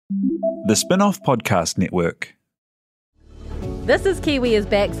The Spin-off Podcast Network. This is Kiwi is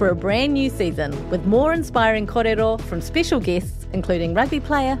back for a brand new season with more inspiring kōrero from special guests including rugby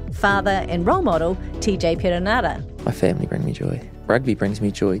player, father and role model TJ Perenara. My family bring me joy. Rugby brings me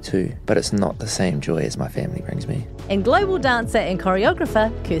joy too, but it's not the same joy as my family brings me. And global dancer and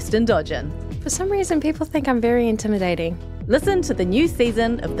choreographer Kirsten Dodgen. For some reason, people think I'm very intimidating. Listen to the new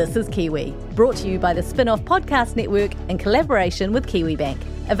season of This is Kiwi, brought to you by the Spin-off Podcast Network in collaboration with KiwiBank.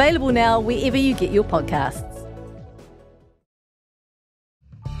 Available now wherever you get your podcasts.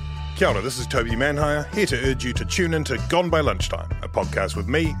 Kia ora, this is Toby Manhire, here to urge you to tune in to Gone by Lunchtime, a podcast with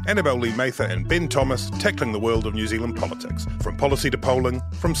me, Annabelle Lee Mather and Ben Thomas, tackling the world of New Zealand politics, from policy to polling,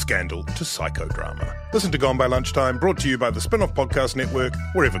 from scandal to psychodrama. Listen to Gone by Lunchtime, brought to you by the Spin-off Podcast Network,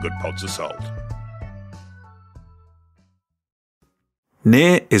 wherever good pods are sold.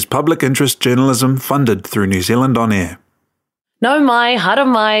 NAIR is public interest journalism funded through New Zealand On Air. Nau mai, hara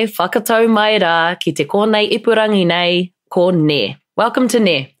mai, whakatau mai rā, ki te kōnei ipurangi nei, ko NAIR. Welcome to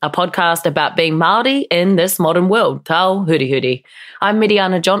NAIR, a podcast about being Māori in this modern world. Tau huri huri. I'm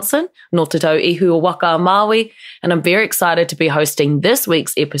Meriana Johnsen, no te tau ihu o waka a Māui, and I'm very excited to be hosting this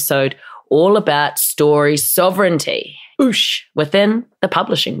week's episode all about story sovereignty, oosh, within the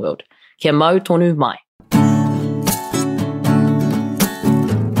publishing world. Kia mau tonu mai.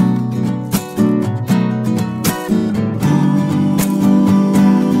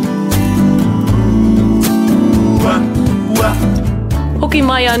 Hoki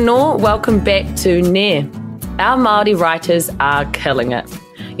mai anō, welcome back to NAIR. Our Māori writers are killing it.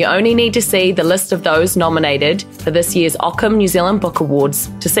 You only need to see the list of those nominated for this year's Ockham New Zealand Book Awards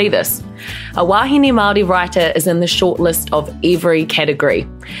to see this. A wahine Māori writer is in the shortlist of every category.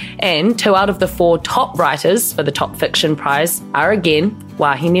 And 2 out of the 4 top writers for the Top Fiction Prize are again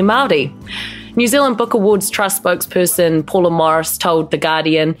wahine Māori. New Zealand Book Awards Trust spokesperson Paula Morris told The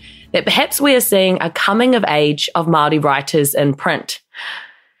Guardian that perhaps we are seeing a coming of age of Māori writers in print.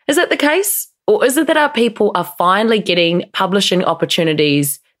 Is it the case? Or is it that our people are finally getting publishing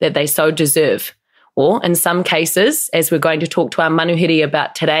opportunities that they so deserve? Or in some cases, as we're going to talk to our manuhiri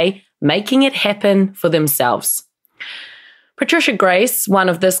about today, making it happen for themselves? Patricia Grace, one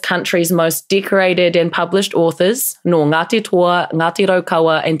of this country's most decorated and published authors, no Ngāti Toa, Ngāti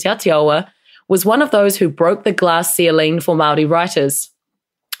Raukawa and Te Atiawa, was one of those who broke the glass ceiling for Māori writers.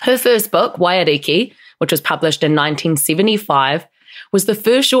 Her first book, Waiariki, which was published in 1975, was the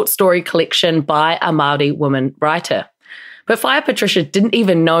first short story collection by a Māori woman writer. But Whaia Patricia didn't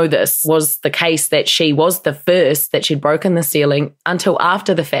even know this was the case, that she was the first that she'd broken the ceiling, until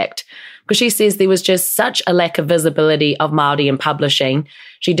after the fact, because she says there was just such a lack of visibility of Māori in publishing.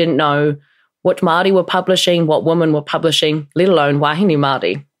 She didn't know what Māori were publishing, what women were publishing, let alone wahine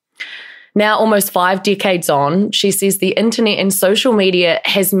Māori. Now, almost 5 decades on, she says the internet and social media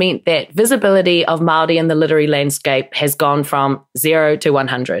has meant that visibility of Māori in the literary landscape has gone from 0 to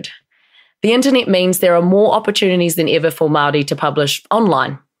 100. The internet means there are more opportunities than ever for Māori to publish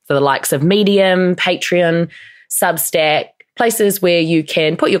online, for the likes of Medium, Patreon, Substack, places where you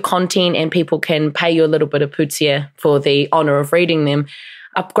can put your content and people can pay you a little bit of putia for the honour of reading them.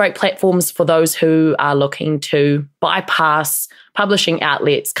 Are great platforms for those who are looking to bypass publishing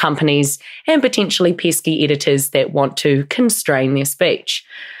outlets, companies, and potentially pesky editors that want to constrain their speech.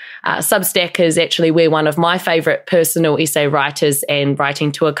 Substack is actually where one of my favourite personal essay writers and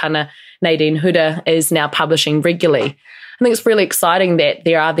writing tuakana, Nadine Huda, is now publishing regularly. I think it's really exciting that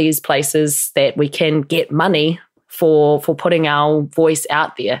there are these places that we can get money for putting our voice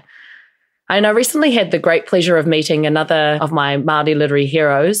out there. And I recently had the great pleasure of meeting another of my Māori literary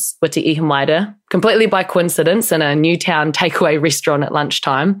heroes, Witi Ihimaida, completely by coincidence in a Newtown takeaway restaurant at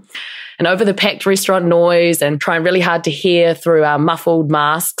lunchtime. And over the packed restaurant noise and trying really hard to hear through our muffled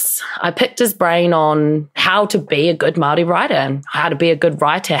masks, I picked his brain on how to be a good Māori writer and how to be a good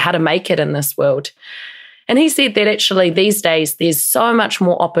writer, how to make it in this world. And he said that actually these days there's so much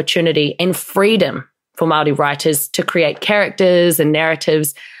more opportunity and freedom for Māori writers to create characters and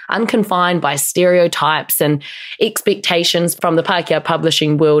narratives unconfined by stereotypes and expectations from the Pākehā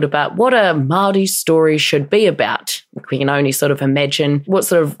publishing world about what a Māori story should be about. We can only sort of imagine what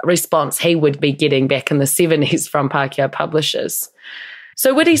sort of response he would be getting back in the 70s from Pākehā publishers.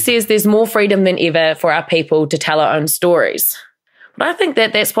 So Witi says there's more freedom than ever for our people to tell our own stories. But I think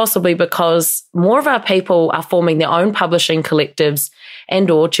that that's possibly because more of our people are forming their own publishing collectives and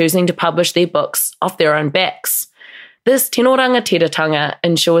or choosing to publish their books off their own backs. This tino rangatiratanga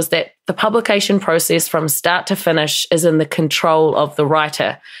ensures that the publication process from start to finish is in the control of the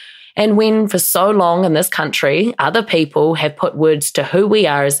writer. And when for so long in this country, other people have put words to who we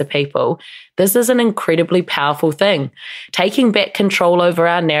are as a people, this is an incredibly powerful thing. Taking back control over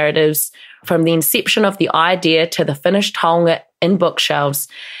our narratives from the inception of the idea to the finished taonga in bookshelves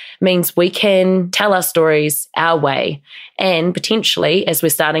means we can tell our stories our way and potentially, as we're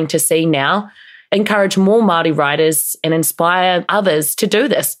starting to see now, encourage more Māori writers and inspire others to do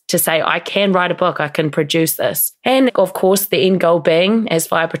this, to say, I can write a book, I can produce this. And of course, the end goal being, as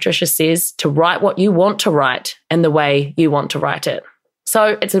Whaia Patricia says, to write what you want to write in the way you want to write it.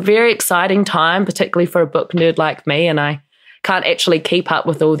 So it's a very exciting time, particularly for a book nerd like me, and I can't actually keep up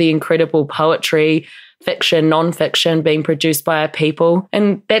with all the incredible poetry, fiction, non-fiction being produced by our people.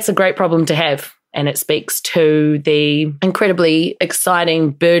 And that's a great problem to have. And it speaks to the incredibly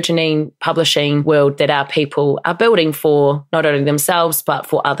exciting, burgeoning publishing world that our people are building for not only themselves, but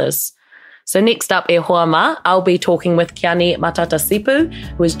for others. So next up, Hoama, I'll be talking with Qiane Matata-Sipu,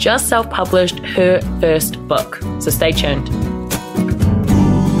 who has just self-published her first book. So stay tuned.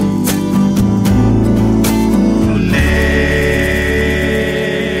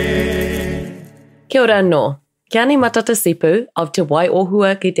 Kia ora anō. Qiane Matata-Sipu of Te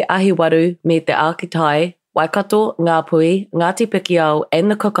Waiohua ki te Ahiwaru me te Ākitai, Waikato, Ngāpui, Ngāti Pikiao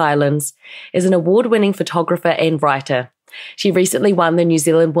and the Cook Islands is an award-winning photographer and writer. She recently won the New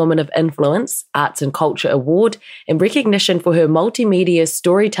Zealand Woman of Influence Arts and Culture Award in recognition for her multimedia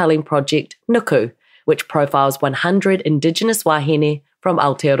storytelling project Nuku, which profiles 100 Indigenous wahine from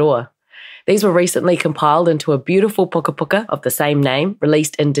Aotearoa. These were recently compiled into a beautiful pukapuka of the same name,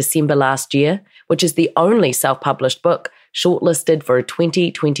 released in December last year, which is the only self-published book shortlisted for a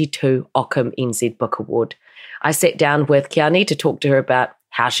 2022 Ockham NZ Book Award. I sat down with Qiane to talk to her about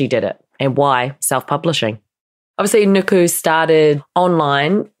how she did it and why self-publishing. Obviously, Nuku started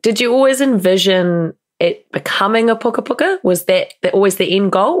online. Did you always envision it becoming a pukapuka? Was that always the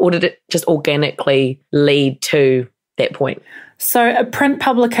end goal, or did it just organically lead to that point? So a print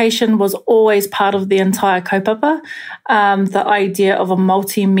publication was always part of the entire kaupapa. The idea of a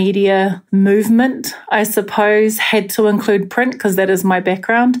multimedia movement, I suppose, had to include print because that is my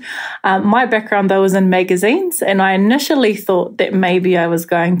background. My background, though, was in magazines, and I initially thought that maybe I was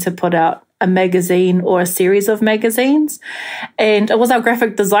going to put out a magazine or a series of magazines. And it was our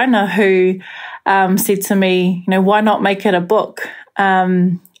graphic designer who said to me, why not make it a book?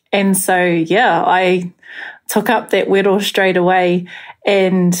 And so, I took up that wero straight away,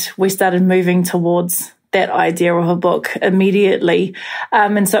 and we started moving towards that idea of a book immediately.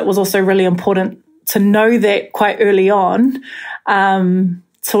 And so it was also really important to know that quite early on,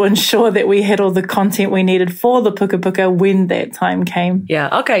 to ensure that we had all the content we needed for the pukapuka when that time came.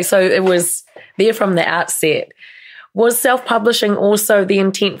 Yeah, okay, so it was there from the outset. Was self-publishing also the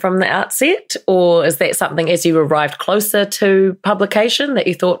intent from the outset, or is that something as you arrived closer to publication that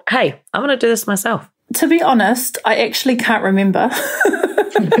you thought, hey, I'm going to do this myself? To be honest, I actually can't remember.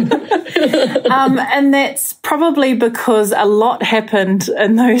 And that's probably because a lot happened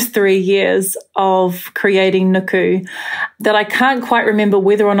in those 3 years of creating Nuku that I can't quite remember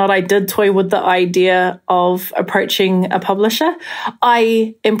whether or not I did toy with the idea of approaching a publisher.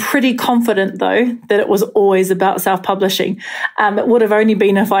 I am pretty confident, though, that it was always about self-publishing. It would have only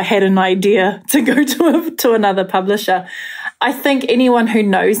been if I had an idea to go to another publisher. I think anyone who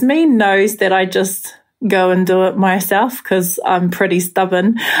knows me knows that I just go and do it myself because I'm pretty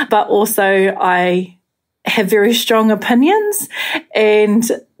stubborn, but also I have very strong opinions and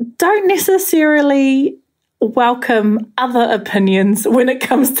don't necessarily welcome other opinions when it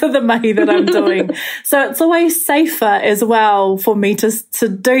comes to the mahi that I'm doing. So it's always safer as well for me to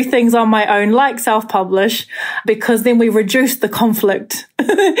do things on my own, like self-publish, because then we reduce the conflict,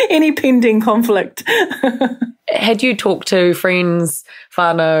 any pending conflict. Had you talked to friends,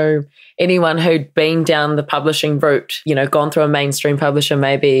 whānau, anyone who'd been down the publishing route, gone through a mainstream publisher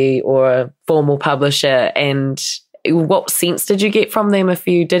maybe or a formal publisher, and what sense did you get from them if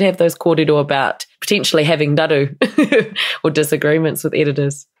you did have those kōrero about potentially having daru or disagreements with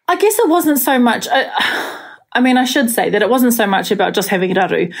editors? I guess it wasn't so much, I should say that it wasn't so much about just having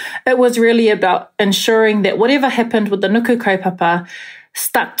daru. It was really about ensuring that whatever happened with the Nuku kaupapa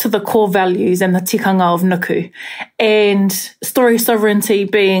stuck to the core values and the tikanga of Nuku. And story sovereignty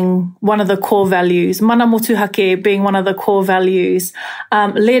being one of the core values, mana motuhake being one of the core values,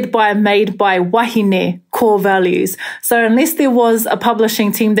 led by, made by wahine core values. So unless there was a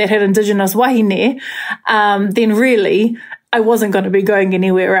publishing team that had Indigenous wahine, then really I wasn't going to be going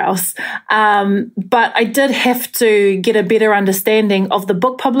anywhere else. But I did have to get a better understanding of the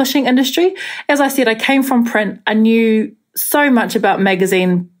book publishing industry. As I said, I came from print. I knew so much about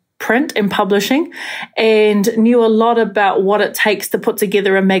magazine print and publishing and knew a lot about what it takes to put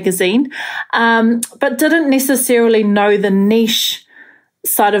together a magazine, but didn't necessarily know the niche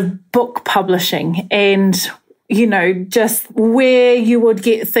side of book publishing and, you know, just where you would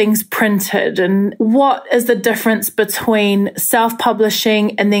get things printed and what is the difference between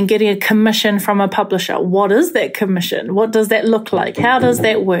self-publishing and then getting a commission from a publisher. What is that commission? What does that look like? How does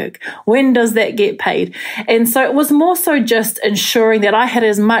that work? When does that get paid? And so it was more so just ensuring that I had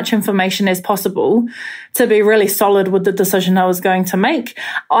as much information as possible to be really solid with the decision I was going to make.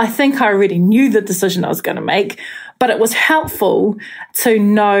 I think I already knew the decision I was going to make, but it was helpful to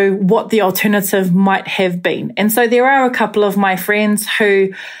know what the alternative might have been. And so there are a couple of my friends who,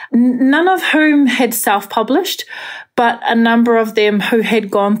 none of whom had self-published, but a number of them who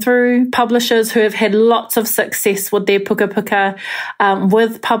had gone through publishers who have had lots of success with their pukapuka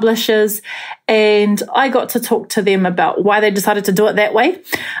with publishers. And I got to talk to them about why they decided to do it that way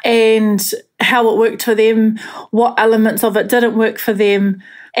and how it worked for them, what elements of it didn't work for them,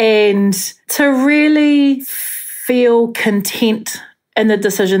 and to really feel content in the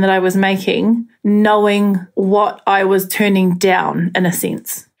decision that I was making, knowing what I was turning down in a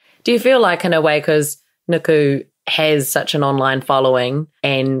sense. Do you feel like in a way, because Nuku has such an online following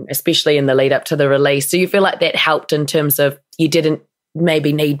and especially in the lead up to the release, do you feel like that helped in terms of you didn't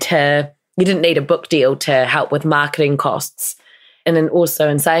need a book deal to help with marketing costs? And then also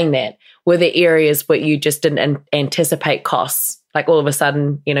in saying that, were there areas where you just didn't anticipate costs? Like all of a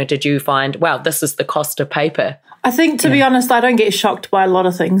sudden, you know, did you find, wow, this is the cost of paper? I think, to be honest, I don't get shocked by a lot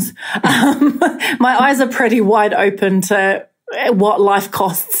of things. My eyes are pretty wide open to what life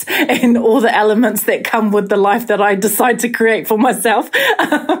costs and all the elements that come with the life that I decide to create for myself,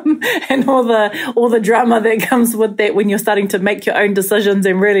 and all the drama that comes with that when you're starting to make your own decisions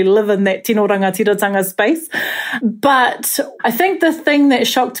and really live in that tino rangatiratanga space. But I think the thing that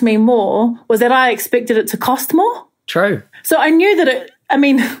shocked me more was that I expected it to cost more. True. So I knew that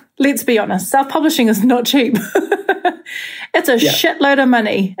let's be honest, self-publishing is not cheap. It's a shitload of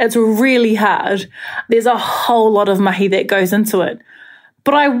money. It's really hard. There's a whole lot of mahi that goes into it.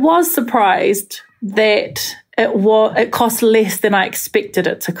 But I was surprised that it cost less than I expected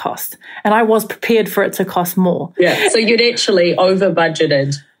it to cost. And I was prepared for it to cost more. Yeah, so you'd actually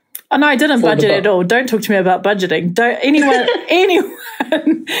over-budgeted. Oh, no, I didn't budget at all. Don't talk to me about budgeting.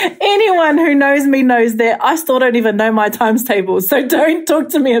 Anyone who knows me knows that I still don't even know my times tables. So don't talk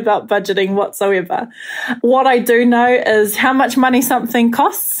to me about budgeting whatsoever. What I do know is how much money something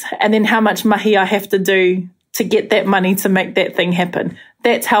costs and then how much mahi I have to do to get that money to make that thing happen.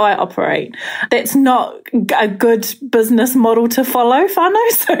 That's how I operate. That's not a good business model to follow,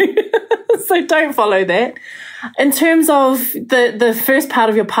 whānau, so don't follow that. In terms of the first part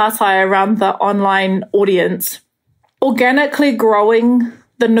of your pātai around the online audience, organically growing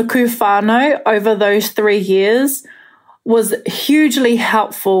the nuku whānau over those 3 years was hugely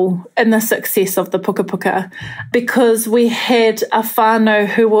helpful in the success of the pukapuka, because we had a whānau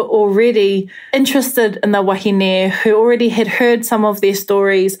who were already interested in the wahine, who already had heard some of their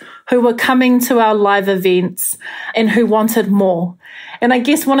stories, who were coming to our live events and who wanted more. And I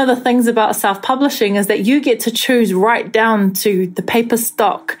guess one of the things about self-publishing is that you get to choose right down to the paper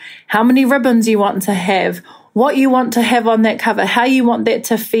stock, how many ribbons you want to have, what you want to have on that cover, how you want that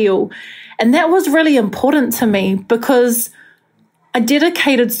to feel. And that was really important to me because I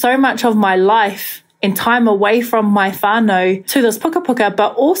dedicated so much of my life and time away from my whānau to this pukapuka,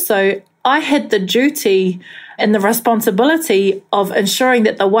 but also I had the duty and the responsibility of ensuring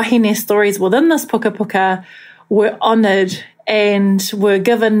that the wahine stories within this pukapuka were honoured and were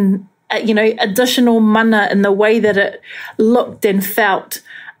given, additional mana in the way that it looked and felt.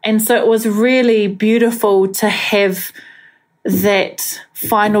 And so it was really beautiful to have that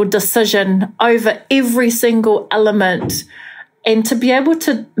final decision over every single element and to be able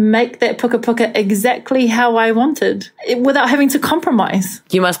to make that pukapuka exactly how I wanted without having to compromise.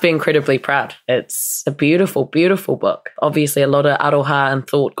 You must be incredibly proud. It's a beautiful, beautiful book. Obviously a lot of aroha and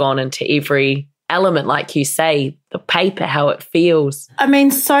thought gone into every element, like you say, the paper, how it feels. I mean,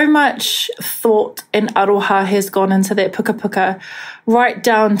 so much thought and aroha has gone into that pukapuka, right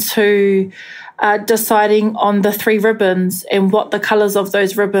down to deciding on the 3 ribbons and what the colours of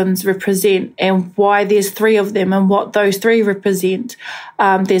those ribbons represent and why there's 3 of them and what those 3 represent.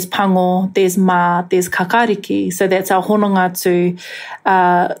 There's pango, there's ma, there's kakariki. So that's our honongatu,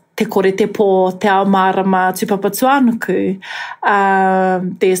 te te kore te pō, te ao Marama, tupapa tuanuku.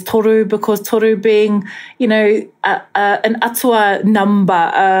 There's toru, because toru being, an atua number,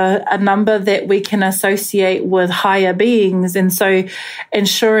 a number that we can associate with higher beings. And so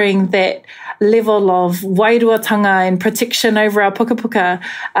ensuring that level of wairuatanga and protection over our pukapuka.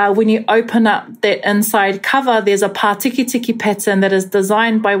 When you open up that inside cover, there's a pātiki-tiki pattern that is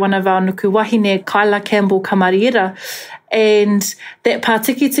designed by one of our nuku wahine, Kaila Campbell Kamariera. And that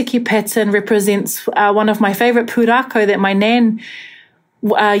pātiki-tiki pattern represents one of my favourite pūrākau that my nan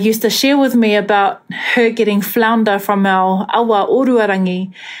used to share with me about her getting flounder from our awa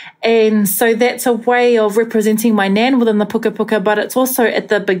oruarangi. And so that's a way of representing my nan within the pukapuka, but it's also at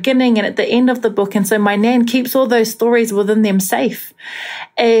the beginning and at the end of the book. And so my nan keeps all those stories within them safe.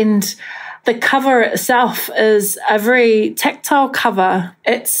 And the cover itself is a very tactile cover.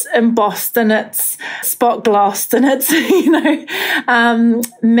 It's embossed and it's spot glossed and it's,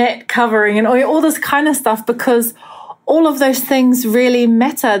 matte covering and all this kind of stuff, because all of those things really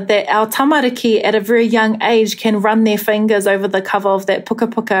matter, that our tamariki at a very young age can run their fingers over the cover of that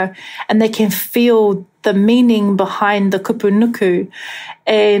pukapuka and they can feel the meaning behind the kupunuku.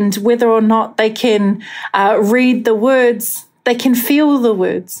 And whether or not they can read the words, they can feel the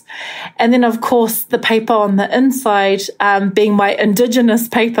words. And then, of course, the paper on the inside, being my indigenous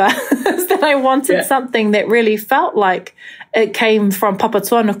paper, is that I wanted something that really felt like it came from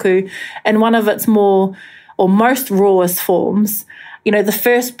Papatuanuku in one of its more or most rawest forms. The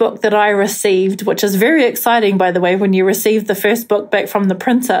first book that I received, which is very exciting, by the way, when you receive the first book back from the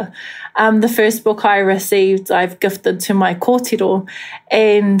printer. The first book I received, I've gifted to my kōrero.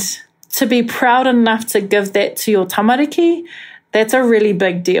 And to be proud enough to give that to your tamariki, that's a really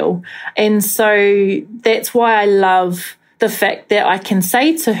big deal. And so that's why I love the fact that I can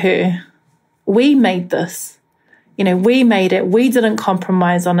say to her, we made this. We made it. We didn't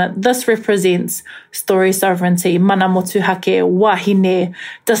compromise on it. This represents story sovereignty, mana motuhake, wahine,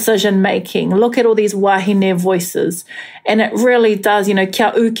 decision-making. Look at all these wahine voices. And it really does,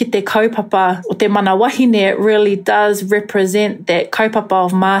 kia u ki te kaupapa o te mana wahine, it really does represent that kaupapa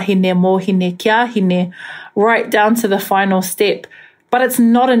of mahine, mohine, kiahine, right down to the final step. But it's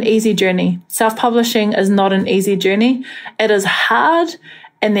not an easy journey. Self-publishing is not an easy journey. It is hard,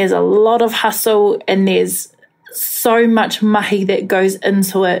 and there's a lot of hustle, and there's so much mahi that goes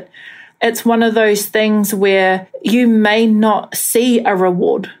into it. It's one of those things where you may not see a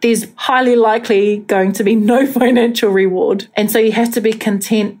reward. There's highly likely going to be no financial reward. And so you have to be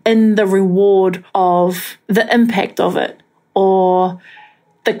content in the reward of the impact of it or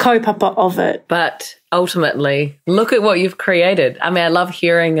the kaupapa of it. But ultimately, look at what you've created. I mean, I love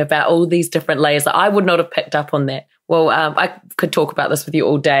hearing about all these different layers. I would not have picked up on that. Well, I could talk about this with you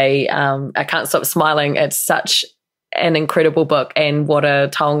all day. I can't stop smiling. It's such an incredible book, and what a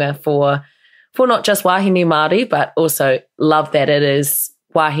taonga for not just wahine Māori, but also love that it is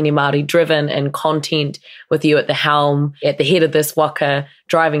wahine Māori driven and content, with you at the helm, at the head of this waka,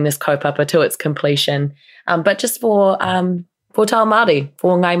 driving this kaupapa to its completion. But just for Tāu Māori,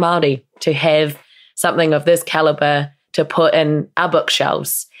 for Ngai Māori, to have something of this caliber to put in our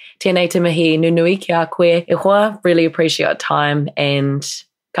bookshelves. Tēnei te mihi nunui ki a koe e hoa. Really appreciate your time and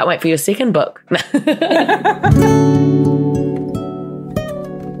can't wait for your second book.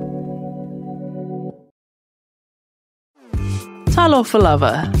 Talo for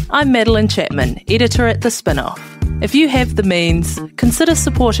Lover. I'm Madeline Chapman, editor at The Spin-Off. If you have the means, consider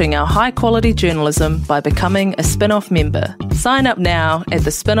supporting our high-quality journalism by becoming a Spin-Off member. Sign up now at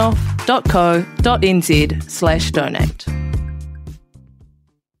thespinoff.co.nz/donate.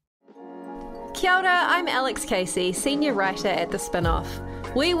 Kia ora, I'm Alex Casey, senior writer at The Spin-Off.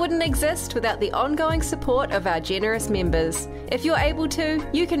 We wouldn't exist without the ongoing support of our generous members. If you're able to,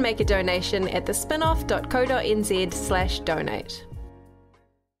 you can make a donation at thespinoff.co.nz/donate.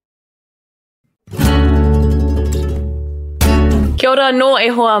 Kia ora no e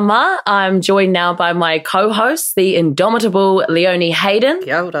hoa ma. I'm joined now by my co-host, the indomitable Leonie Hayden.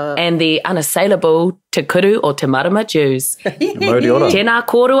 Kia ora. And the unassailable Te Kuru o Te Marama Jews. Tēnā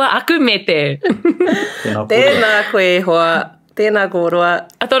kōrua aku me te. Tēnā koe hoa. Tēnā kōrua.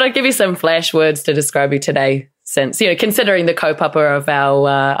 I thought I'd give you some flash words to describe you today, since, considering the kaupapa of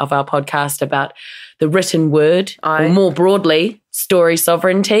our podcast about the written word, or more broadly, story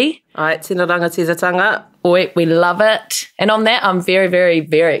sovereignty. Ai, tēnā rangatiratanga. We love it. And on that, I'm very, very,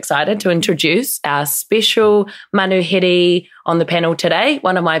 very excited to introduce our special manuhiri on the panel today,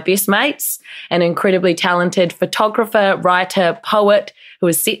 one of my best mates, an incredibly talented photographer, writer, poet, who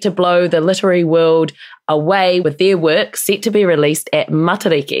is set to blow the literary world away with their work set to be released at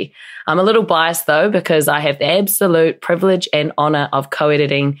Matariki. I'm a little biased though because I have the absolute privilege and honour of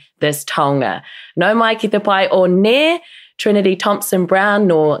co-editing this taonga. No mai ki te pai o ne, Trinity Thompson-Browne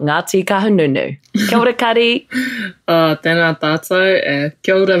no Ngāti kahununu. Kia ora kari. Tēnā tātou,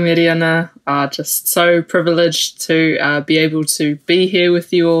 kia ora Meriana. Just so privileged to be able to be here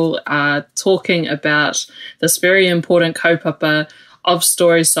with you all talking about this very important kaupapa of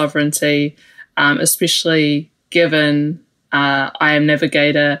story sovereignty, especially given I Am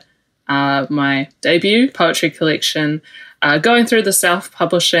Navigator, my debut poetry collection, going through the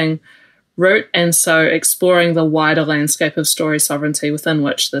self-publishing route, and so exploring the wider landscape of story sovereignty within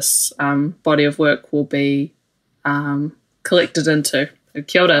which this body of work will be collected into.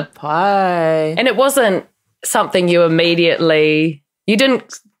 Kia ora. Pai. And it wasn't something you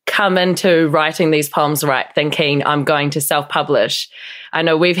didn't come into writing these poems thinking I'm going to self-publish. I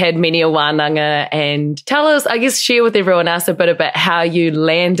know we've had many a wānanga, and tell us, I guess share with everyone else a bit about how you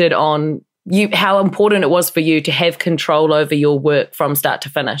landed on how important it was for you to have control over your work from start to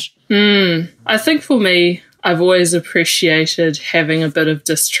finish. I think for me, I've always appreciated having a bit of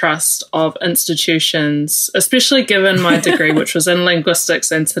distrust of institutions, especially given my degree, which was in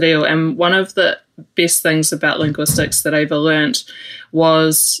linguistics and te reo. And one of the best things about linguistics that I ever learnt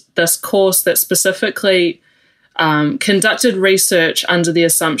was this course that specifically conducted research under the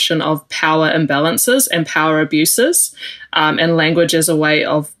assumption of power imbalances and power abuses, and language as a way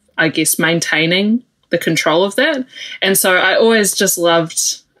of, I guess, maintaining the control of that. And so I always just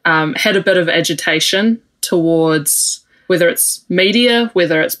loved, had a bit of agitation towards whether it's media,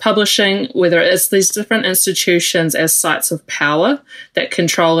 whether it's publishing, whether it's these different institutions as sites of power that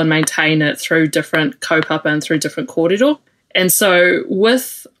control and maintain it through different kaupapa and through different kōrero. And so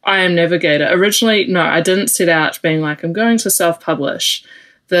with I Am Navigator, originally, no, I didn't set out being like, I'm going to self-publish.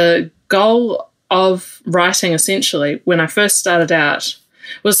 The goal of writing, essentially, when I first started out,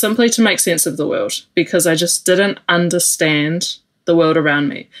 was simply to make sense of the world, because I just didn't understand the world around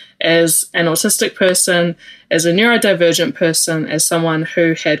me. As an autistic person, as a neurodivergent person, as someone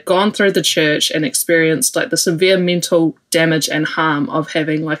who had gone through the church and experienced like the severe mental damage and harm of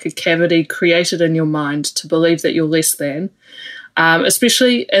having like a cavity created in your mind to believe that you're less than,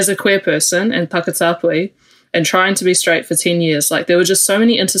 especially as a queer person and Takatapui, and trying to be straight for 10 years, like there were just so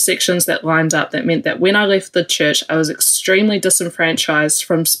many intersections that lined up that meant that when I left the church, I was extremely disenfranchised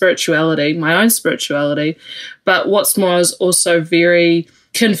from spirituality, my own spirituality, but what's more, I was also very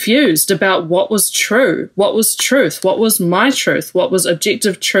confused about what was true, what was truth, what was my truth, what was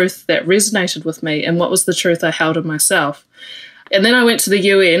objective truth that resonated with me, and what was the truth I held in myself. And then I went to the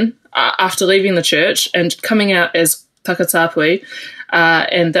UN after leaving the church and coming out as Takatapui,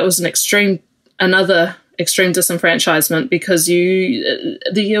 and that was another extreme disenfranchisement, because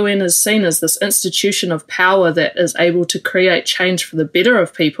the UN is seen as this institution of power that is able to create change for the better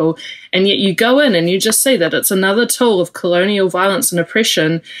of people, and yet you go in and you just see that it's another tool of colonial violence and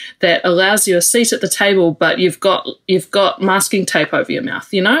oppression that allows you a seat at the table, but you've got masking tape over your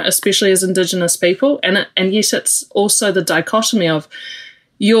mouth, especially as Indigenous people, and yet it's also the dichotomy of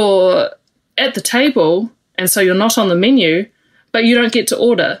you're at the table and so you're not on the menu, but you don't get to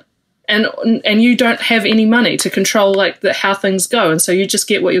order. And you don't have any money to control how things go, and so you just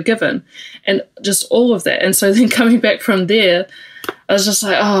get what you're given, and just all of that. And so then coming back from there, I was just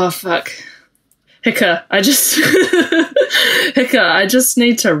like, oh fuck, hicka, I just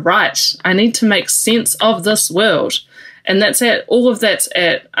need to write. I need to make sense of this world, and that's at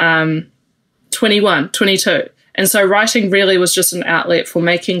 21, 22. And so writing really was just an outlet for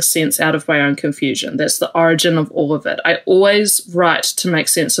making sense out of my own confusion. That's the origin of all of it. I always write to make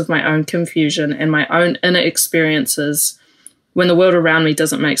sense of my own confusion and my own inner experiences when the world around me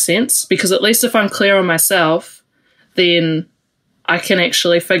doesn't make sense, because at least if I'm clear on myself, then I can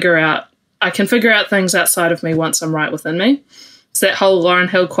actually figure out things outside of me once I'm right within me. It's that whole Lauryn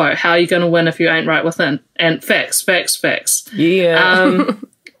Hill quote, how are you going to win if you ain't right within? And facts. Yeah.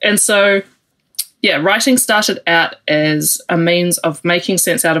 And so, yeah, writing started out as a means of making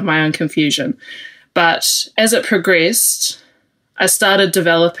sense out of my own confusion. But as it progressed, I started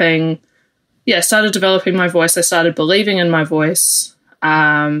developing my voice. I started believing in my voice.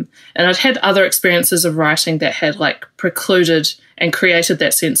 And I'd had other experiences of writing that had precluded and created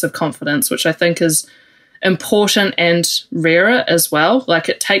that sense of confidence, which I think is important and rarer as well.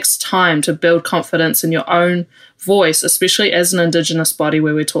 It takes time to build confidence in your own voice, especially as an Indigenous body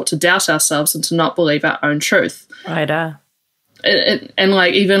where we're taught to doubt ourselves and to not believe our own truth. Right. And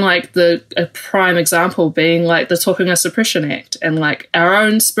a prime example being the Tohunga Suppression Act, and our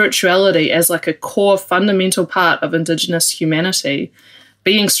own spirituality as a core fundamental part of Indigenous humanity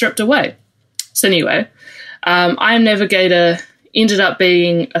being stripped away. So anyway, I Am Navigator ended up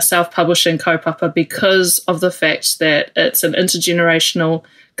being a self-publishing kaupapa because of the fact that it's an intergenerational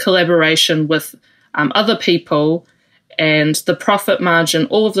collaboration with other people, and the profit margin,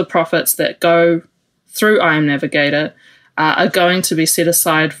 all of the profits that go through I Am Navigator are going to be set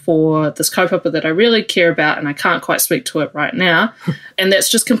aside for this kaupapa that I really care about, and I can't quite speak to it right now. And that's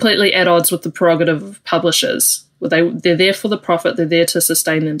just completely at odds with the prerogative of publishers. They're there for the profit, they're there to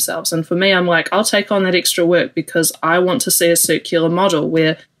sustain themselves. And for me, I'm like, I'll take on that extra work because I want to see a circular model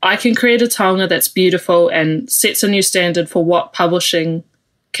where I can create a taonga that's beautiful and sets a new standard for what publishing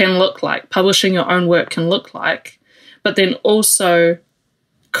can look like, publishing your own work can look like, but then also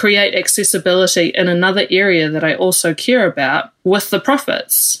create accessibility in another area that I also care about with the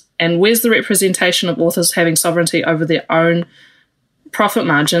profits. And where's the representation of authors having sovereignty over their own profit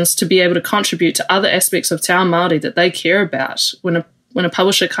margins to be able to contribute to other aspects of te ao Māori that they care about when a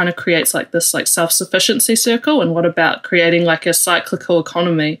publisher kind of creates like this like self-sufficiency circle? And what about creating like a cyclical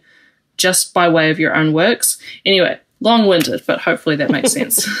economy just by way of your own works? Anyway, long-winded, but hopefully that makes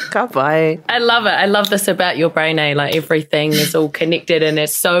sense. Ka pai. I love it. I love this about your brain, like everything is all connected and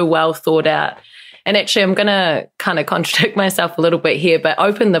it's so well thought out. And actually, I'm going to kind of contradict myself a little bit here, but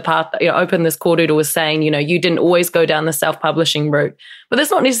open the path, open this kōrero was saying, you didn't always go down the self-publishing route. But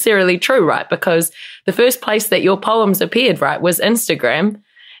that's not necessarily true, right? Because the first place that your poems appeared, right, was Instagram.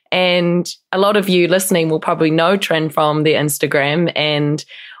 And a lot of you listening will probably know Trin from their Instagram and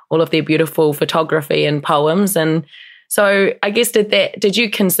all of their beautiful photography and poems. And so I guess did you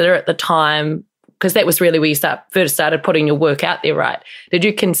consider at the time, because that was really where you first started putting your work out there, right? Did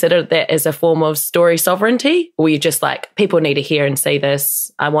you consider that as a form of story sovereignty? Or were you just like, people need to hear and see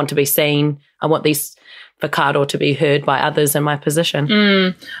this. I want to be seen. I want these whakaaro to be heard by others in my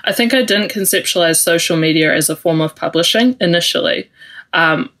position. I think I didn't conceptualize social media as a form of publishing initially.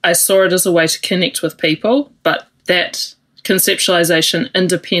 I saw it as a way to connect with people, but that conceptualization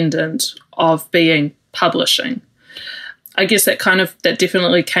independent of being publishing. I guess that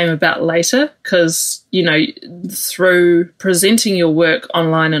definitely came about later because, through presenting your work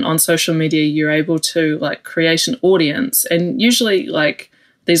online and on social media, you're able to like create an audience. And usually like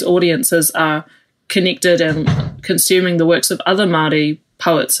these audiences are connected and consuming the works of other Māori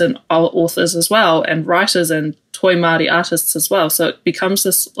poets and authors as well, and writers and toi Māori artists as well. So it becomes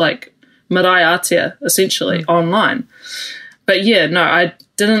this like marae atea essentially online. But yeah, no, I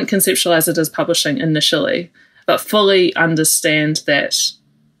didn't conceptualize it as publishing initially, but fully understand that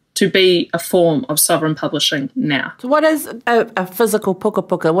to be a form of sovereign publishing now. So what is a physical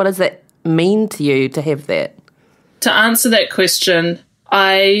pukapuka? What does that mean to you to have that? To answer that question,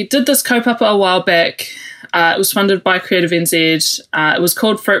 I did this kaupapa a while back. It was funded by Creative NZ. It was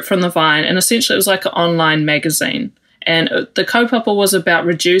called Fruit from the Vine, and essentially it was like an online magazine. And the kaupapa was about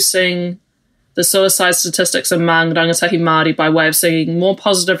reducing the suicide statistics among rangatihi Māori by way of seeing more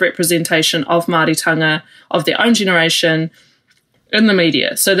positive representation of Māoritanga, of their own generation, in the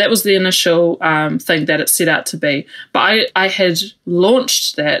media. So that was the initial thing that it set out to be. But I had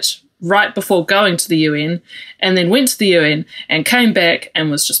launched that right before going to the UN, and then went to the UN and came back and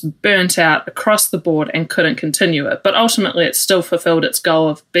was just burnt out across the board and couldn't continue it. But ultimately it still fulfilled its goal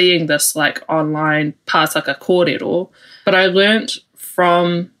of being this like online pātaka kōrero. But I learnt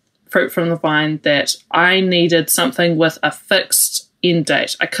from Fruit from the Vine that I needed something with a fixed end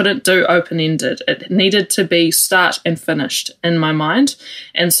date. I couldn't do open-ended. It needed to be start and finished in my mind.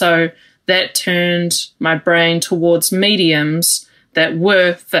 And so that turned my brain towards mediums that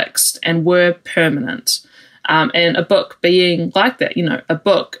were fixed and were permanent. And a book being like that, a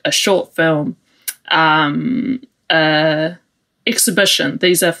book, a short film, exhibition.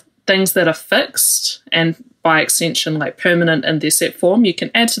 These are things that are fixed and by extension like permanent in their set form. You can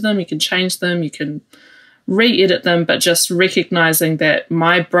add to them, you can change them, you can re-edit them, but just recognizing that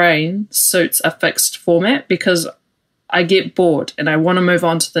my brain suits a fixed format because I get bored and I want to move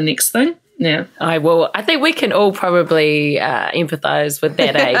on to the next thing. Yeah, I will. I think we can all probably empathise with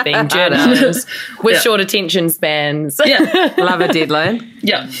that, being journalists with short attention spans. Yeah, love a deadline.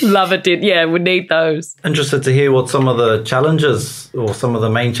 Yeah, love a deadline. Yeah, we need those. Interested to hear what some of the challenges or some of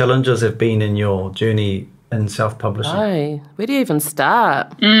the main challenges have been in your journey in self-publishing. Oh, where do you even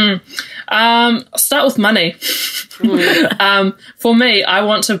start? I'll start with money. For me, I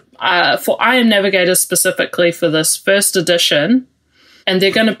want to, for I Am Navigator specifically for this first edition, and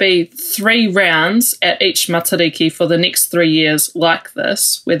they're going to be 3 rounds at each matariki for the next 3 years like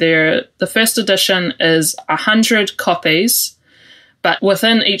this, where the first edition is 100 copies but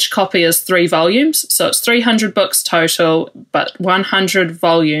within each copy is 3 volumes. So it's 300 books total, but 100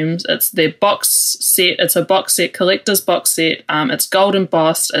 volumes. It's their box set. It's a box set, collector's box set. It's gold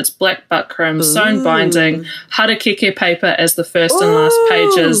embossed. It's black buckram, sewn binding, harakeke paper as the first and last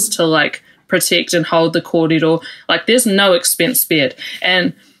pages to like protect and hold the kōrero. Like there's no expense spared.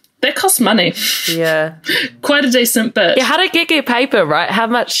 And that costs money. Yeah. Quite a decent bit. Yeah, harakeke paper, right? How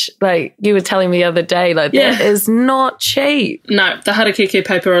much, like you were telling me the other day, like that is not cheap. No, the harakeke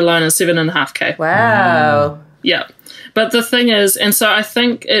paper alone is 7.5K. Wow. Yeah. But the thing is, and so I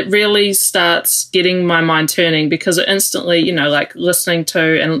think it really starts getting my mind turning because it instantly, you know, like listening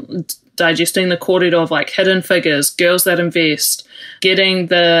to and digesting the kōrero of like Hidden Figures, Girls That Invest, getting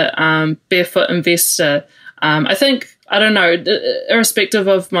the Barefoot Investor. I think, I don't know, irrespective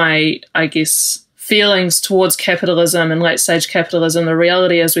of my, I guess, feelings towards capitalism and late-stage capitalism, the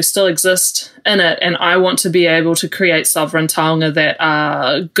reality is we still exist in it, and I want to be able to create sovereign taonga that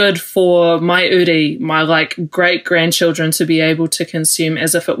are good for my uri, my, like, great-grandchildren to be able to consume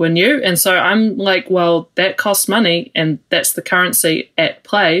as if it were new. And so I'm like, well, that costs money, and that's the currency at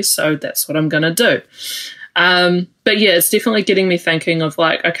play, so that's what I'm going to do. But yeah, it's definitely getting me thinking of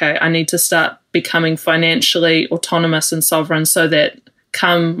like, okay, I need to start becoming financially autonomous and sovereign so that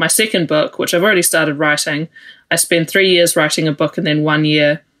come my second book, which I've already started writing, I spend 3 years writing a book and then 1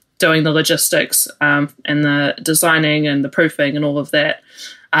 year doing the logistics and the designing and the proofing and all of that.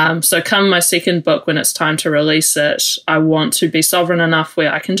 So come my second book, when it's time to release it, I want to be sovereign enough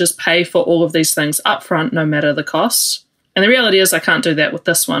where I can just pay for all of these things upfront, no matter the cost. And the reality is I can't do that with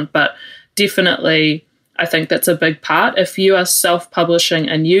this one, but definitely I think that's a big part. If you are self-publishing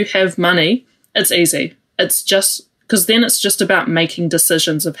and you have money, it's easy. It's just because then it's just about making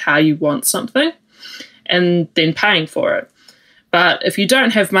decisions of how you want something and then paying for it. But if you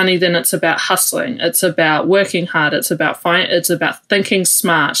don't have money, then it's about hustling. It's about working hard. It's about thinking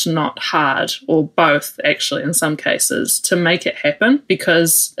smart, not hard, or both, actually, in some cases, to make it happen.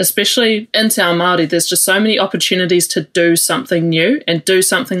 Because especially in Te Ao Māori, there's just so many opportunities to do something new and do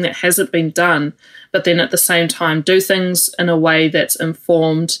something that hasn't been done, but then at the same time do things in a way that's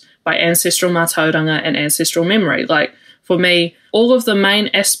informed by ancestral mātauranga and ancestral memory. Like, for me, all of the main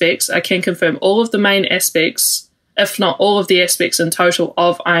aspects, I can confirm, all of the main aspects, if not all of the aspects in total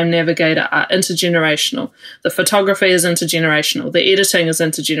of I Am Navigator are intergenerational. The photography is intergenerational. The editing is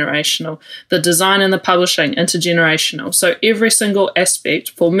intergenerational. The design and the publishing, intergenerational. So every single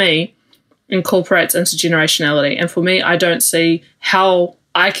aspect, for me, incorporates intergenerationality. And for me, I don't see how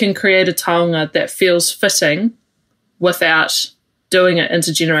I can create a taonga that feels fitting without doing it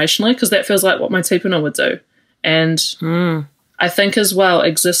intergenerationally, because that feels like what my tipuna would do. And I think as well,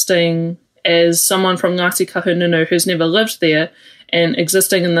 existing as someone from Ngāti Kahungunu who's never lived there and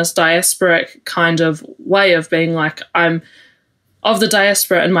existing in this diasporic kind of way of being like, I'm of the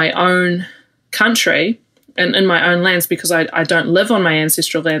diaspora in my own country and in my own lands, because I don't live on my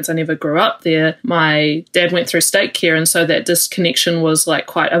ancestral lands. I never grew up there. My dad went through state care, and so that disconnection was like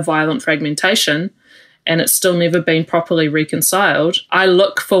quite a violent fragmentation, and it's still never been properly reconciled. I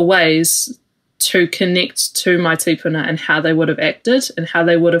look for ways to connect to my tipuna and how they would have acted and how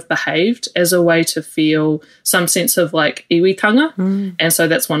they would have behaved as a way to feel some sense of like iwitanga. And so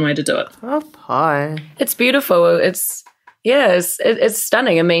that's one way to do it. Oh, pie. It's beautiful. It's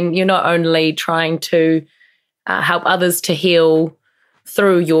stunning. I mean, you're not only trying to help others to heal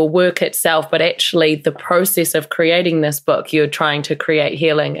through your work itself, but actually the process of creating this book, you're trying to create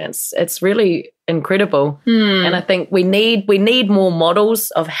healing. It's really incredible. And I think we need more models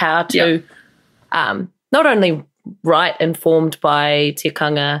of how to not only write informed by te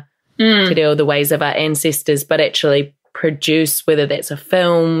kanga, te reo, the ways of our ancestors, but actually produce, whether that's a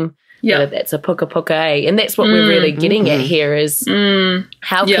film, whether that's a pukapuka. And that's what we're really getting at here is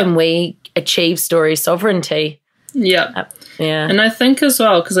how can we achieve story sovereignty? And I think as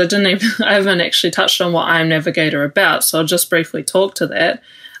well, because I haven't actually touched on what I Am Navigator about, so I'll just briefly talk to that.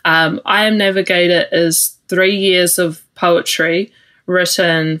 I Am Navigator is 3 years of poetry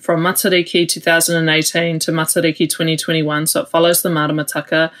written from Matariki 2018 to Matariki 2021, so it follows the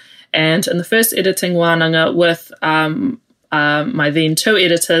Maramataka. And in the first editing wānanga with my then 2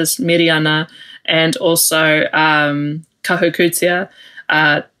 editors, Meriana and also Kahukutia,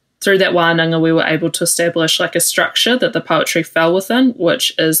 through that wānanga we were able to establish like a structure that the poetry fell within,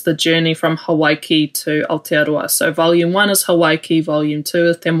 which is the journey from Hawaii to Aotearoa. So volume 1 is Hawaii, volume 2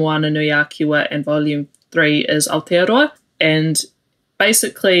 is Te Moana Nui Akiwa, and volume 3 is Aotearoa. And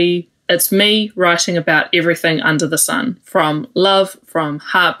basically, it's me writing about everything under the sun, from love, from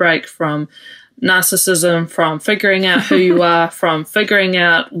heartbreak, from narcissism, from figuring out who you are, from figuring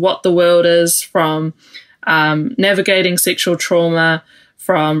out what the world is, from navigating sexual trauma,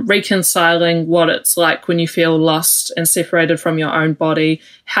 from reconciling what it's like when you feel lost and separated from your own body.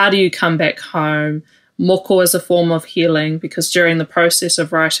 How do you come back home? Moko as a form of healing, because during the process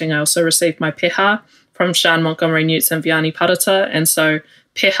of writing, I also received my peha from Sean Montgomery Newts and Vianney Parata. And so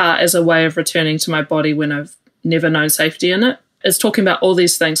peha as a way of returning to my body when I've never known safety in it. It's talking about all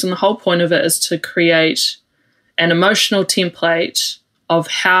these things. And the whole point of it is to create an emotional template of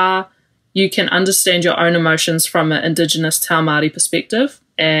how you can understand your own emotions from an Indigenous Te Ao Māori perspective.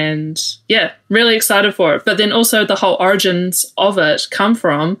 And yeah, really excited for it. But then also the whole origins of it come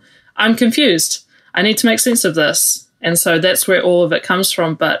from, I'm confused. I need to make sense of this. And so that's where all of it comes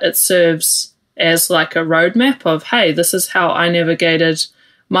from. But it serves as like a roadmap of, hey, this is how I navigated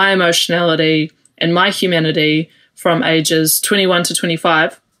my emotionality and my humanity from ages 21 to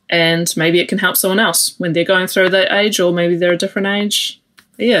 25. And maybe it can help someone else when they're going through that age, or maybe they're a different age.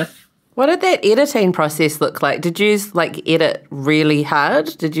 Yeah. What did that editing process look like? Did you edit really hard?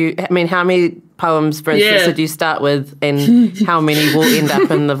 How many poems, for instance, did you start with, and how many will end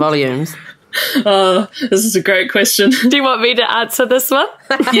up in the volumes? Oh, this is a great question. Do you want me to answer this one?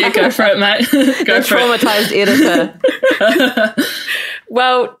 Yeah, go for it, mate. Go for traumatized editor.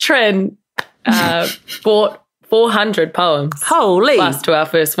 Well, Trin bought 400 poems. Holy! Plus to our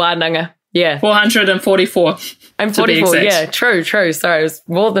first wānanga. Yeah. 444. And 44, yeah, true. Sorry, it was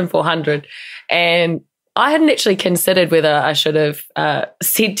more than 400. And I hadn't actually considered whether I should have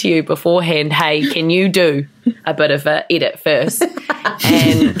said to you beforehand, hey, can you do a bit of an edit first?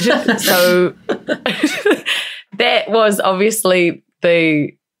 And so that was obviously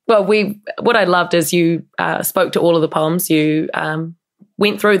what I loved is you spoke to all of the poems, you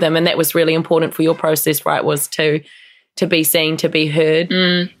went through them, and that was really important for your process, right, was to be seen, to be heard,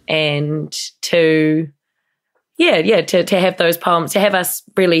 and to have those poems, to have us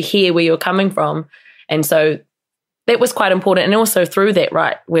really hear where you're coming from. And so that was quite important. And also through that,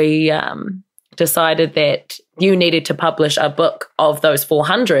 right, we decided that you needed to publish a book of those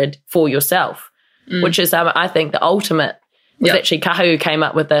 400 for yourself, which is, I think, the ultimate. It was actually Tahu who came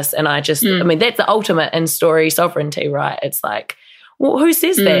up with this. And that's the ultimate in story sovereignty, right? It's like, well, who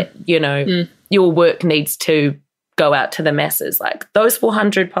says that, your work needs to go out to the masses? Like, those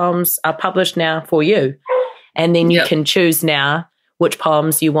 400 poems are published now for you. And then you can choose now which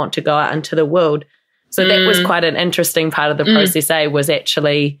poems you want to go out into the world. So that was quite an interesting part of the process, was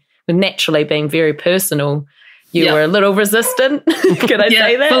actually naturally being very personal. You were a little resistant. Can I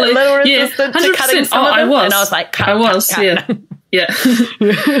say that? Fully. A little resistant to cutting some of them. I was. And I was like, cut. Yeah.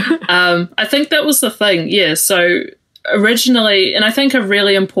 I think that was the thing. Yeah. So originally, and I think a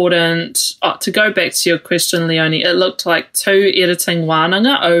really important, to go back to your question, Leonie, it looked like 2 editing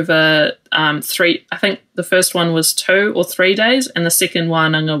wānanga over 3, I think the first one was 2 or 3 days, and the second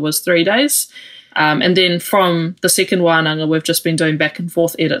wānanga was 3 days. And then from the second wānanga, we've just been doing back and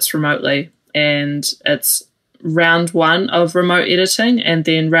forth edits remotely, and it's round 1 of remote editing, and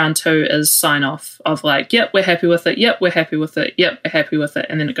then round 2 is sign off of like, yep, we're happy with it, yep, we're happy with it, yep, we're happy with it,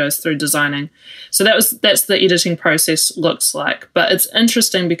 and then it goes through designing. So that's the editing process looks like. But it's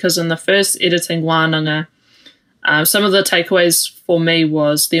interesting because in the first editing wānanga, some of the takeaways for me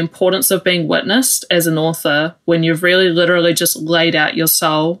was the importance of being witnessed as an author when you've really literally just laid out your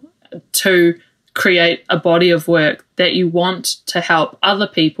soul to create a body of work that you want to help other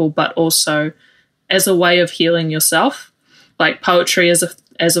people, but also as a way of healing yourself, like poetry as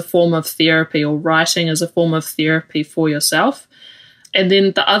a form of therapy, or writing as a form of therapy for yourself. And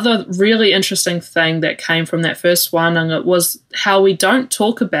then the other really interesting thing that came from that first wānanga was how we don't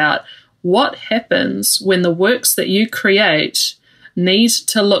talk about what happens when the works that you create need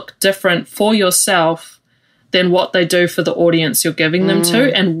to look different for yourself than what they do for the audience you're giving them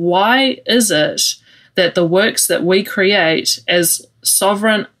to. And why is it that the works that we create as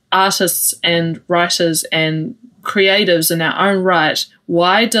sovereign artists and writers and creatives in our own right,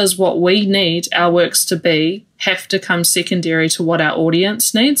 why does what we need our works to be have to come secondary to what our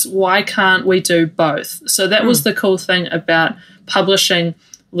audience needs? Why can't we do both? So that was the cool thing about publishing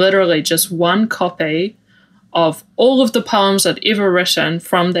literally just 1 copy of all of the poems I'd ever written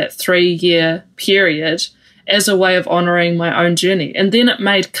from that 3-year period as a way of honouring my own journey. And then it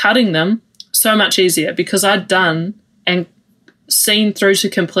made cutting them so much easier because I'd done and seen through to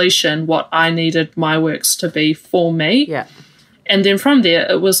completion what I needed my works to be for me. Yeah. And then from there,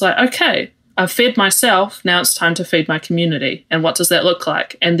 it was like, okay, I've fed myself, now it's time to feed my community. And what does that look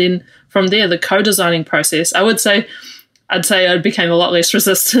like? And then from there, the co-designing process, I would say I'd say I became a lot less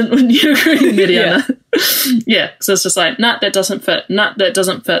resistant when you were reading Meriana. Yeah, so it's just like, nah, that doesn't fit. Nah, that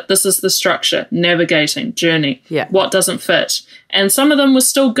doesn't fit. This is the structure, navigating, journey. Yeah. What doesn't fit? And some of them were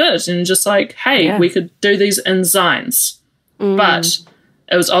still good and just like, hey, we could do these in Zines. But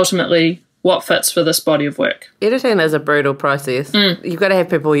it was ultimately what fits for this body of work. Editing is a brutal process. You've got to have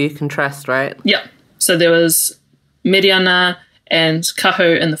people you can trust, right? Yeah. So there was Meriana and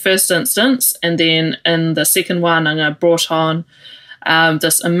Kahu in the first instance, and then in the second wānanga brought on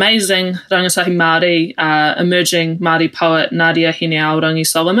this amazing rangatahi Māori, emerging Māori poet Nadia Hine-Aorangi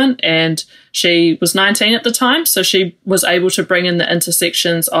Solomon, and she was 19 at the time, so she was able to bring in the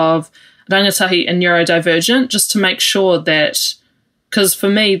intersections of rangatahi and neurodivergent just to make sure that, because for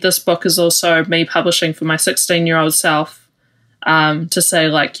me this book is also me publishing for my 16-year-old self, to say,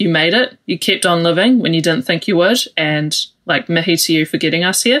 like, you made it, you kept on living when you didn't think you would, and like, mihi to you for getting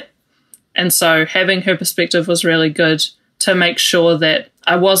us here. And so having her perspective was really good to make sure that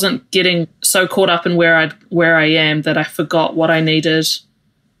I wasn't getting so caught up in where I am that I forgot what I needed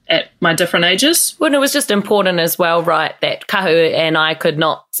at my different ages. Well, it was just important as well, right, that Kahu and I could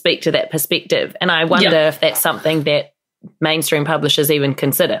not speak to that perspective. And I wonder if that's something that mainstream publishers even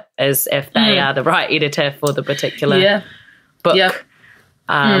consider, as if they are the right editor for the particular book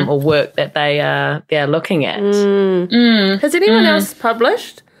or work that they're looking at. Has anyone else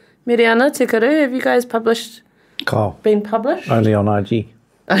published? Meriana, Te Kuru, have you guys published? Been published? Only on IG.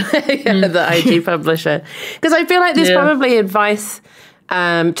 The IG publisher. Because I feel like there's probably advice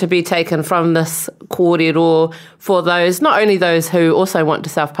to be taken from this kōrero for those, not only those who also want to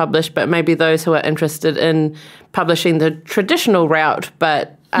self-publish, but maybe those who are interested in publishing the traditional route,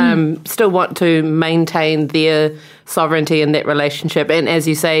 but still want to maintain their sovereignty in that relationship. And as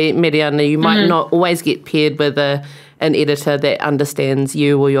you say, Meriana, you might not always get paired with an editor that understands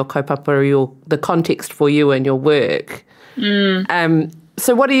you or your kaupapa or the context for you and your work.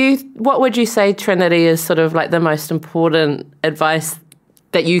 So what would you say, Trinity, is sort of like the most important advice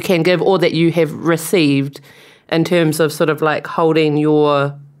that you can give or that you have received in terms of sort of like holding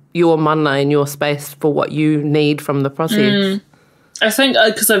your mana in your space for what you need from the process? I think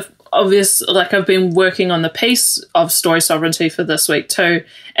because I've been working on the piece of story sovereignty for this week too,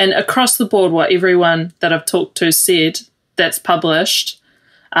 and across the board what everyone that I've talked to said that's published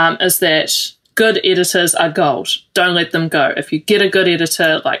is that good editors are gold. Don't let them go. If you get a good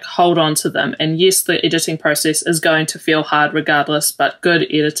editor, like, hold on to them. And yes, the editing process is going to feel hard regardless, but good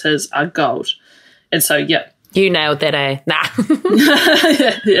editors are gold. And so, you nailed that, eh? Nah.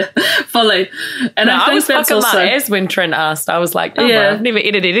 Fully. And I think was that's fucking also... my ass when Trent asked. I was like, bro, I've never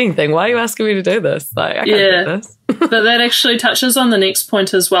edited anything. Why are you asking me to do this? Like, I can't do this. But that actually touches on the next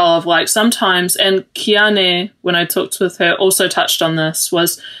point as well of, like, sometimes, and Qiane, when I talked with her, also touched on this,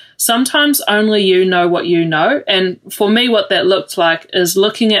 was sometimes only you know what you know. And for me, what that looked like is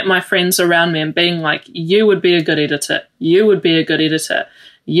looking at my friends around me and being like, you would be a good editor. You would be a good editor.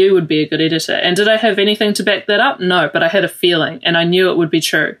 You would be a good editor. And did I have anything to back that up? No, but I had a feeling and I knew it would be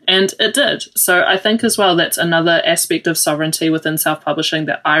true. And it did. So I think as well, that's another aspect of sovereignty within self-publishing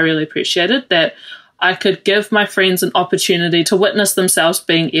that I really appreciated, that I could give my friends an opportunity to witness themselves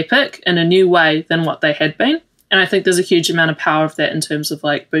being epic in a new way than what they had been. And I think there's a huge amount of power of that in terms of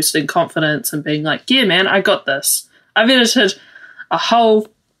like boosting confidence and being like, yeah, man, I got this. I've edited a whole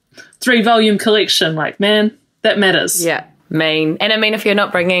 3-volume collection. Like, man, that matters. Yeah. And I mean, if you're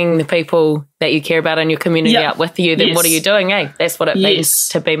not bringing the people that you care about in your community up with you, then what are you doing, eh? That's what it means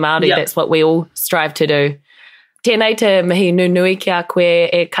to be Māori. That's what we all strive to do. Tēnei te mihi nunui ki a koe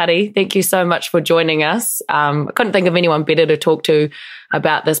e kari. Thank you so much for joining us. I couldn't think of anyone better to talk to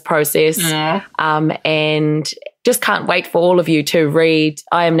about this process. And just can't wait for all of you to read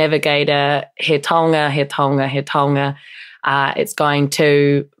I Am Navigator, he taonga, he taonga, he taonga. It's going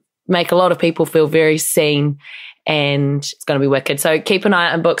to make a lot of people feel very seen, and it's going to be wicked. So keep an eye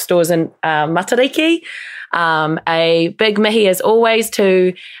out in bookstores in Matariki. A big mihi as always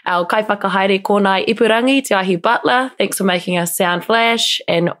to our kaiwhakahaere kōnai ipurangi, Te Aihe Butler. Thanks for making us sound flash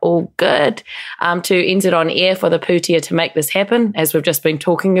and all good. To NZ On Air for the pūtea to make this happen, as we've just been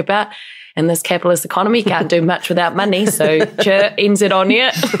talking about. In this capitalist economy, can't do much without money. So, NZ On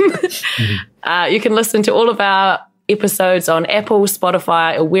Air. You can listen to all of our episodes on Apple,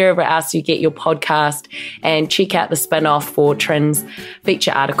 Spotify, or wherever else you get your podcast, and check out the spin-off for Trin's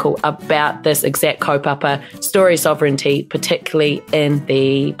feature article about this exact kaupapa, story sovereignty, particularly in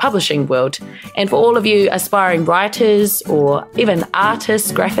the publishing world. And for all of you aspiring writers or even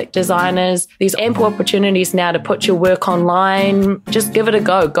artists, graphic designers, there's ample opportunities now to put your work online. Just give it a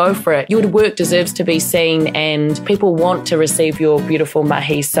go for it. Your work deserves to be seen and people want to receive your beautiful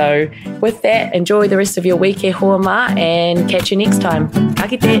mahi. So with that, enjoy the rest of your week e hoa mā. ngā and catch you next time. Ka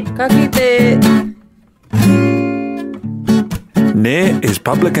kite. Ka kite. NAIR is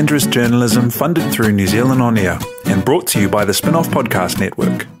public interest journalism funded through New Zealand On Air and brought to you by the Spin-Off Podcast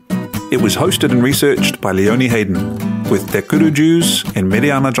Network. It was hosted and researched by Leonie Hayden, with Te Kuru Jews and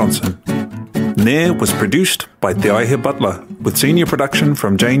Meriana Johnsen. NAIR was produced by Te Aihe Butler, with senior production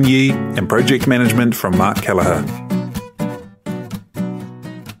from Jane Yee and project management from Mark Kelleher.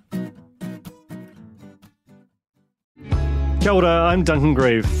 Kia ora, I'm Duncan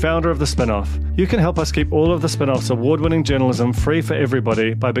Grieve, founder of The Spin-Off. You can help us keep all of The Spin-Off's award-winning journalism free for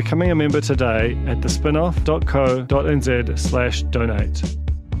everybody by becoming a member today at thespinoff.co.nz/donate.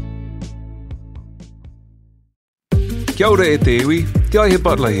 Kia ora e te iwi, Te Aihe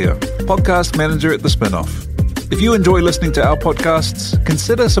Butler here, podcast manager at The Spin-Off. If you enjoy listening to our podcasts,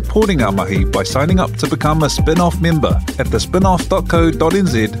 consider supporting our mahi by signing up to become a Spin-Off member at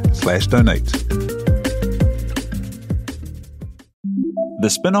thespinoff.co.nz/donate. The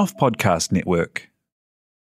Spin-Off Podcast Network.